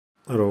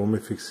allow me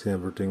fixing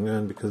everything,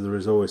 and because there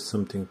is always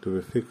something to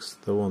be fixed,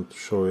 I want to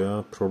show you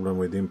a problem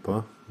with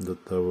INPA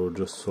that I will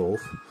just solve.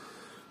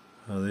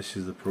 This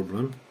is the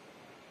problem.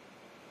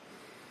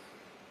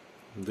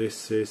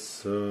 This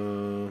is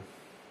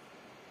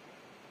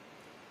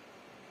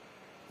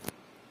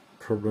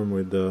problem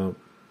with the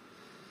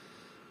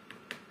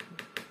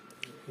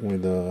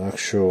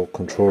actual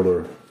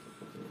controller.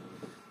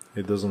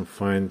 It doesn't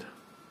find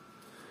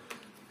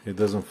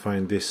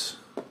this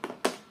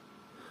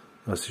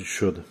as it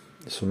should.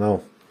 So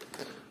now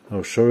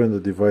I'll show you in the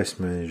device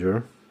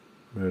manager.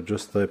 We'll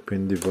just type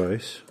in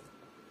device,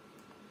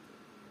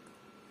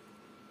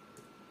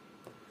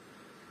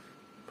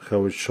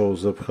 how it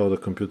shows up, how the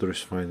computer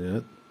is finding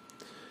it.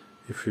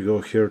 If you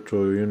go here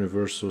to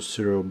universal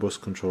serial bus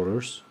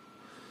controllers,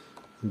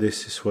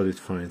 this is what it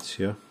finds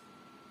here.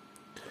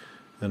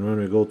 And when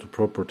we go to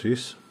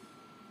properties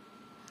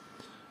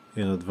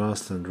in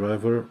advanced and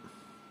driver,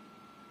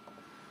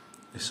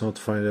 it's not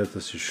finding it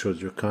as it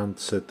should. You can't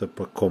set up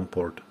a COM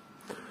port.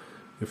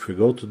 If we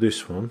go to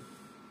this one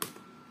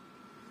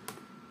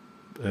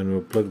and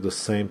we'll plug the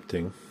same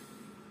thing,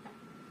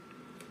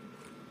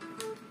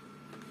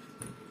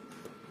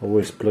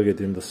 always plug it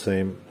in the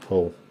same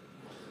hole.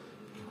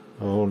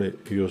 I only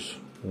use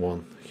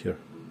one here.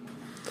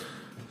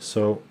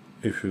 So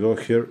if you go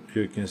here,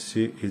 you can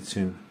see it's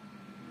in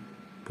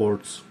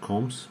ports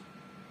COMs,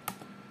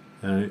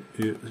 and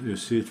you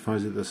see it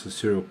finds it as a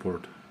serial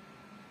port.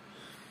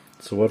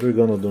 So what we're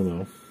gonna do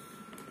now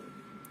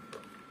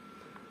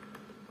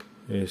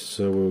is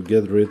we'll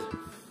get rid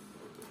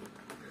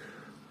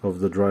of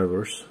the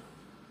drivers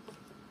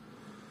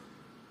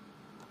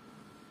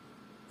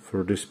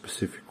for this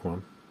specific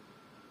one.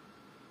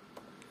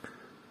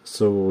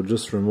 So we'll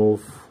just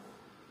remove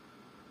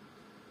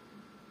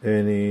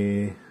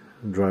any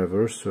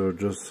drivers, so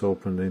just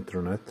open the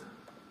internet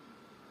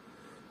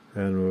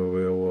and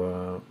we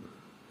will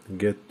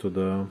get to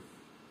the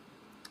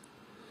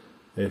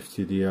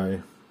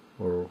FTDI,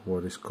 or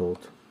what is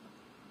called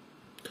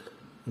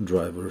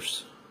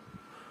drivers.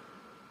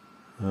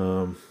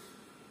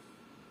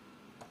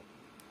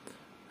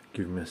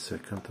 Give me a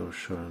second, I'll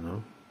show you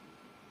now.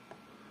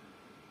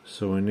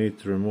 So we need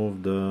to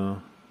remove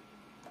the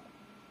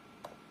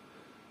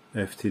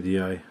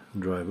FTDI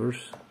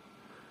drivers,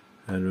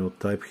 and we'll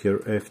type here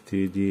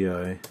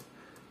FTDI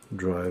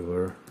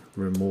driver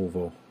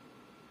removal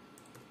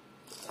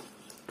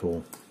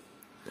tool.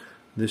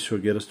 This will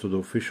get us to the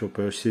official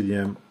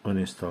CDM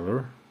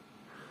uninstaller.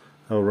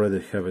 I already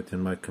have it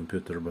in my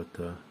computer, but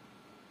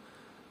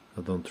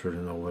I don't really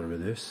know where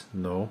it is.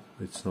 No,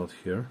 it's not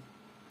here.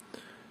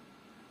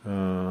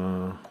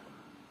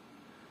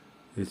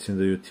 It's in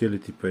the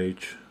utility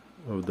page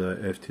of the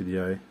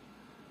FTDI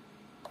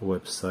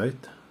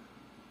website.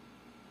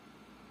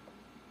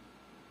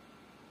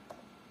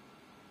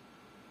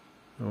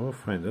 I'll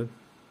find it.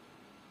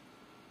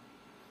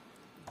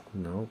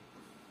 No.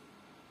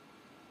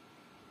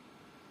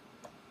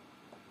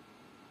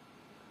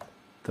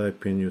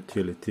 Type in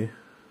utility,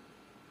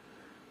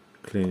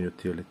 clean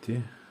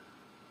utility.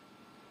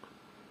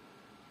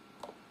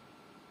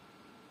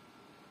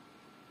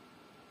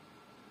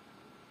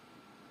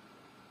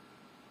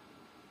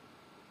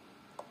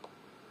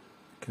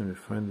 Can we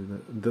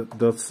find it?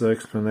 That's the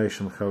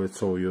explanation how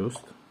it's all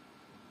used.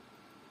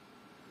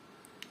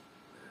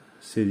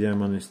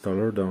 CDM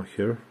uninstaller down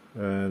here,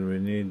 and we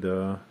need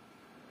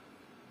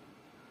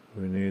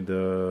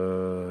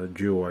a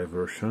GUI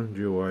version.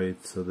 GUI,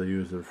 it's the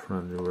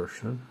user-friendly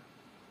version.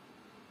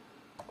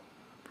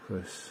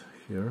 Press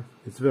here.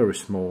 It's very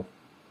small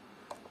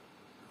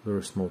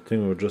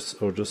thing. Or just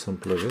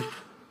unplug it.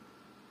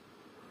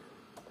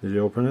 Did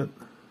you open it?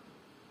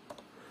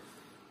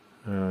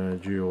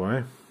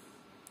 GUI.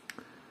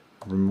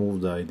 Remove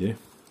the ID.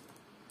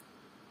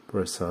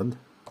 Press add.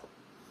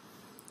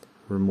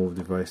 Remove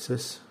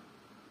devices.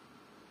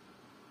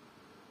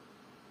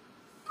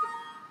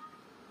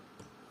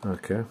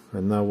 Okay,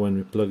 and now when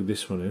we plug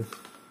this one in,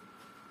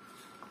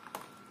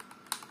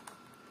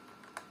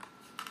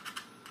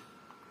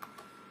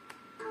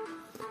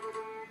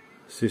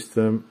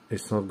 system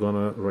is not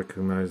gonna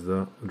recognize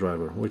the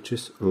driver, which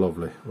is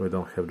lovely. We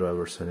don't have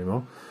drivers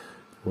anymore.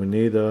 We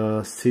need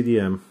a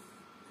CDM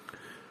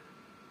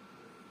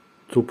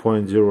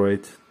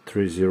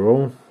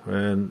 2.0830,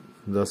 and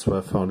that's where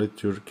I found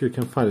it. You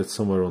can find it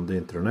somewhere on the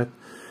internet.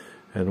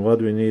 And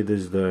what we need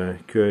is the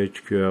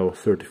QHQL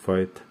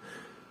certified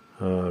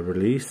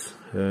release,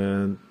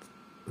 and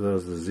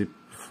that's the zip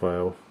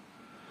file.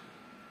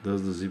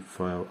 That's the zip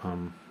file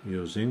I'm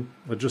using.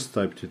 I just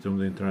typed it on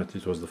the internet.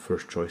 It was the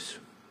first choice.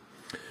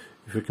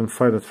 If you can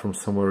find it from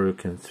somewhere, you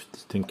can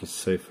think it's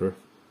safer.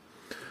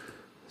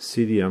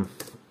 CDM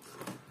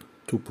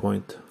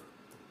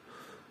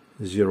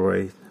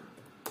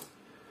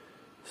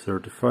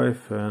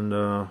 2.0835, and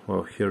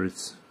well, here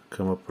it's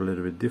come up a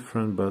little bit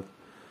different, but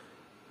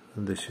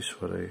this is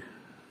what I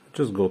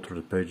just go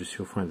through the pages.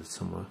 You'll find it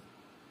somewhere.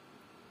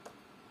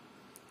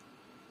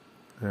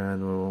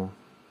 And we'll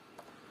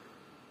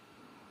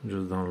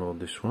just download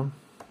this one,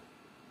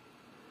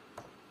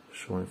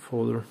 show in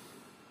folder.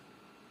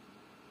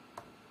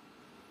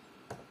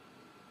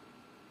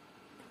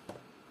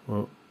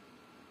 well,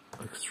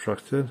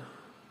 extracted.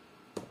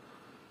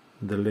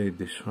 Delete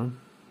this one.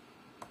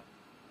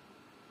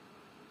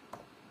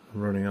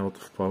 I'm running out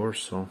of power,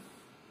 so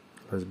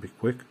let's be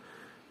quick.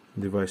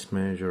 Device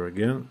manager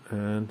again,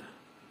 and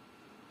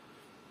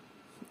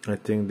I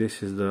think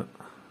this is the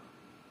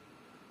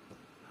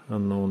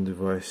unknown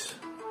device.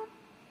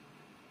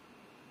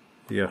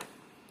 Yeah,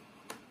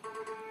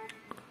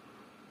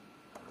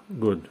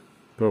 good.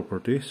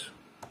 Properties,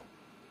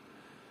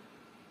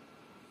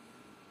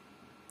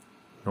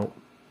 no.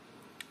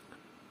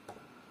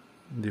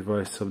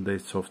 Device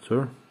update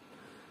software.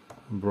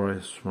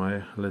 Browse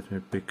my, let me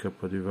pick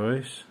up a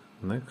device.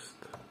 Next,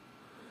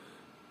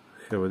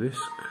 have a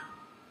disk,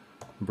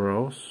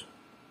 browse,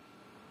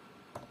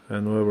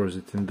 and where is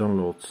it? In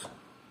downloads.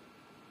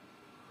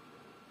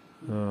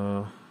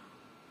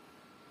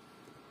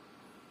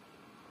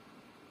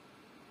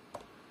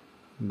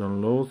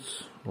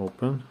 Downloads,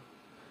 open.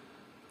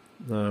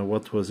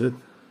 What was it?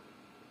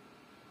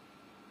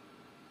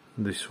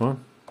 This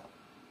one.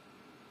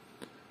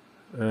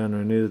 And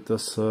we needed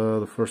us,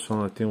 the first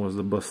one I think was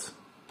the bus.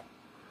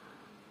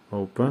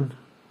 Open.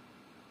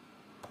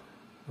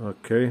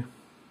 Okay.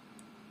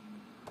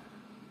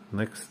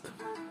 Next.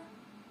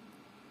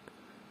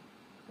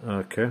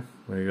 Okay,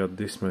 we got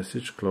this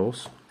message,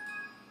 close.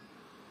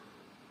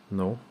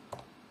 No.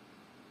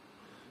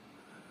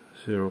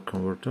 Zero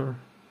converter.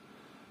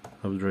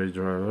 Upgrade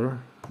driver.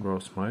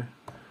 Browse my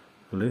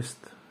list.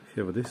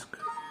 Have a disk.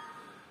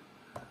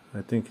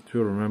 I think it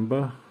will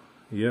remember.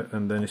 Yeah,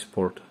 and then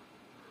export.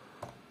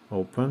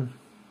 Open.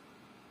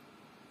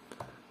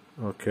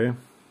 Okay.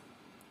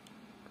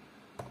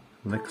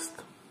 Next.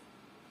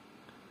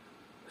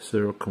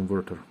 Serial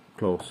converter.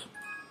 Close.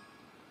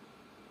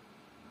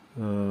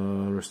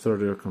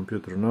 Restart your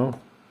computer now.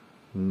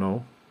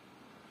 No.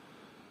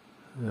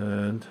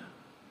 And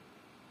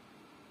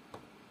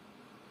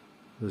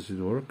does it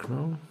work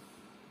now?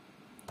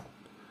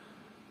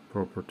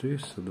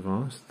 Properties,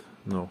 advanced.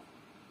 No.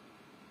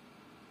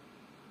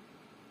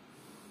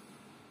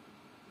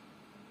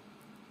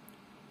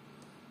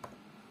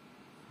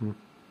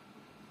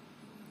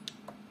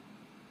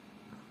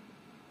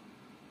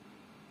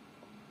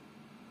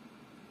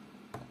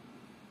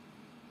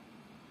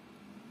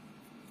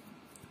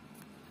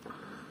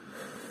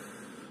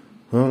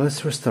 Well,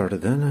 let's restart it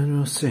then and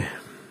we'll see.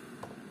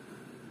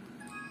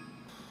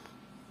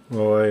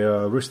 Well,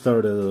 I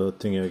restarted the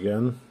thing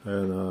again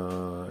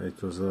and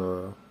it was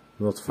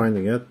not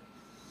finding it.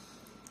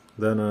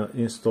 Then I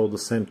installed the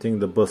same thing,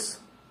 the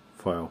bus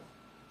file.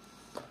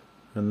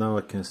 And now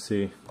I can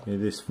see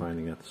it is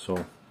finding it.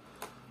 So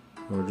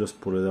I'll just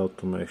pull it out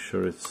to make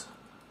sure it's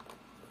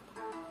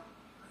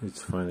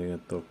finding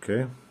it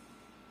okay.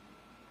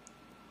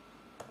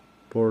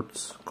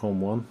 Ports,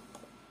 COM1.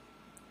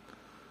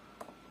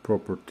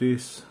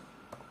 Properties,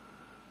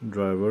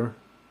 driver,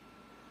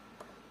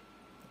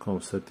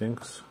 COM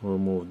settings. We'll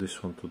move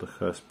this one to the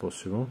highest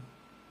possible.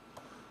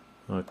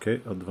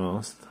 Okay,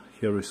 advanced.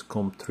 Here is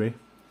COM3,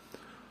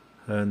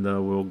 and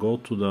we'll go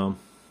to the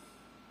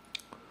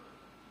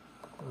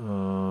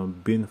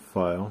bin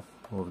file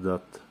of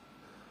that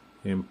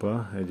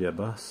INPA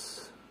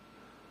Ediabas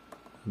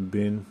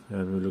bin,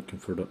 and we're looking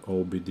for the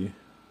OBD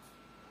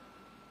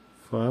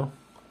file.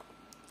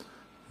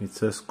 It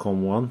says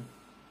COM1.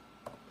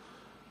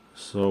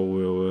 So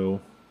we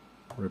will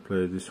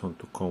replace this one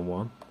to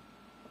COM1.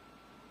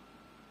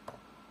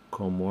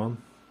 COM1.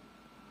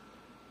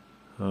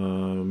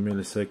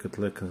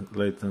 Millisecond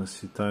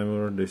latency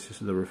timer. This is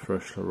the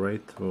refresh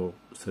rate. We'll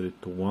set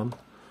it to 1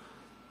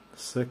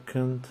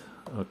 second.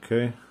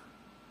 Okay.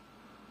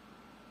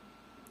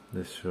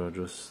 This will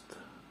just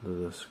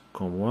do this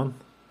COM1.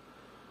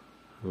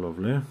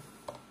 Lovely.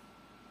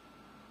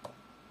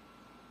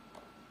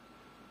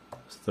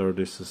 Start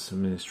this as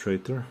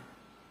administrator.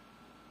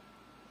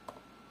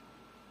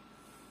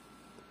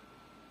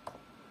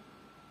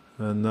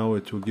 And now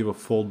it will give a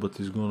fault, but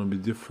it's going to be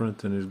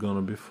different, and it's going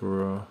to be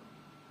for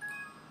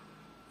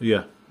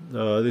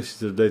this is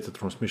the data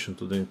transmission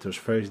to the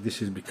interface.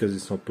 This is because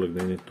it's not plugged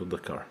in into the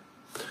car.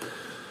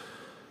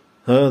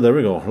 There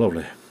we go,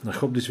 lovely. I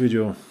hope this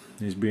video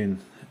has been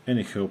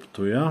any help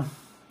to you,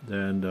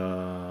 and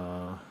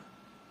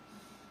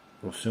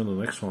we'll see you on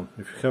the next one.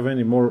 If you have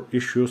any more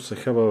issues, I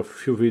have a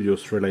few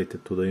videos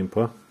related to the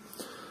INPA.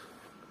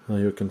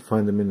 You can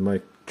find them in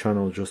my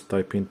channel. Just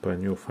type INPA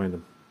and you'll find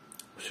them.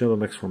 See you on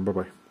the next one. Bye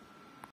bye.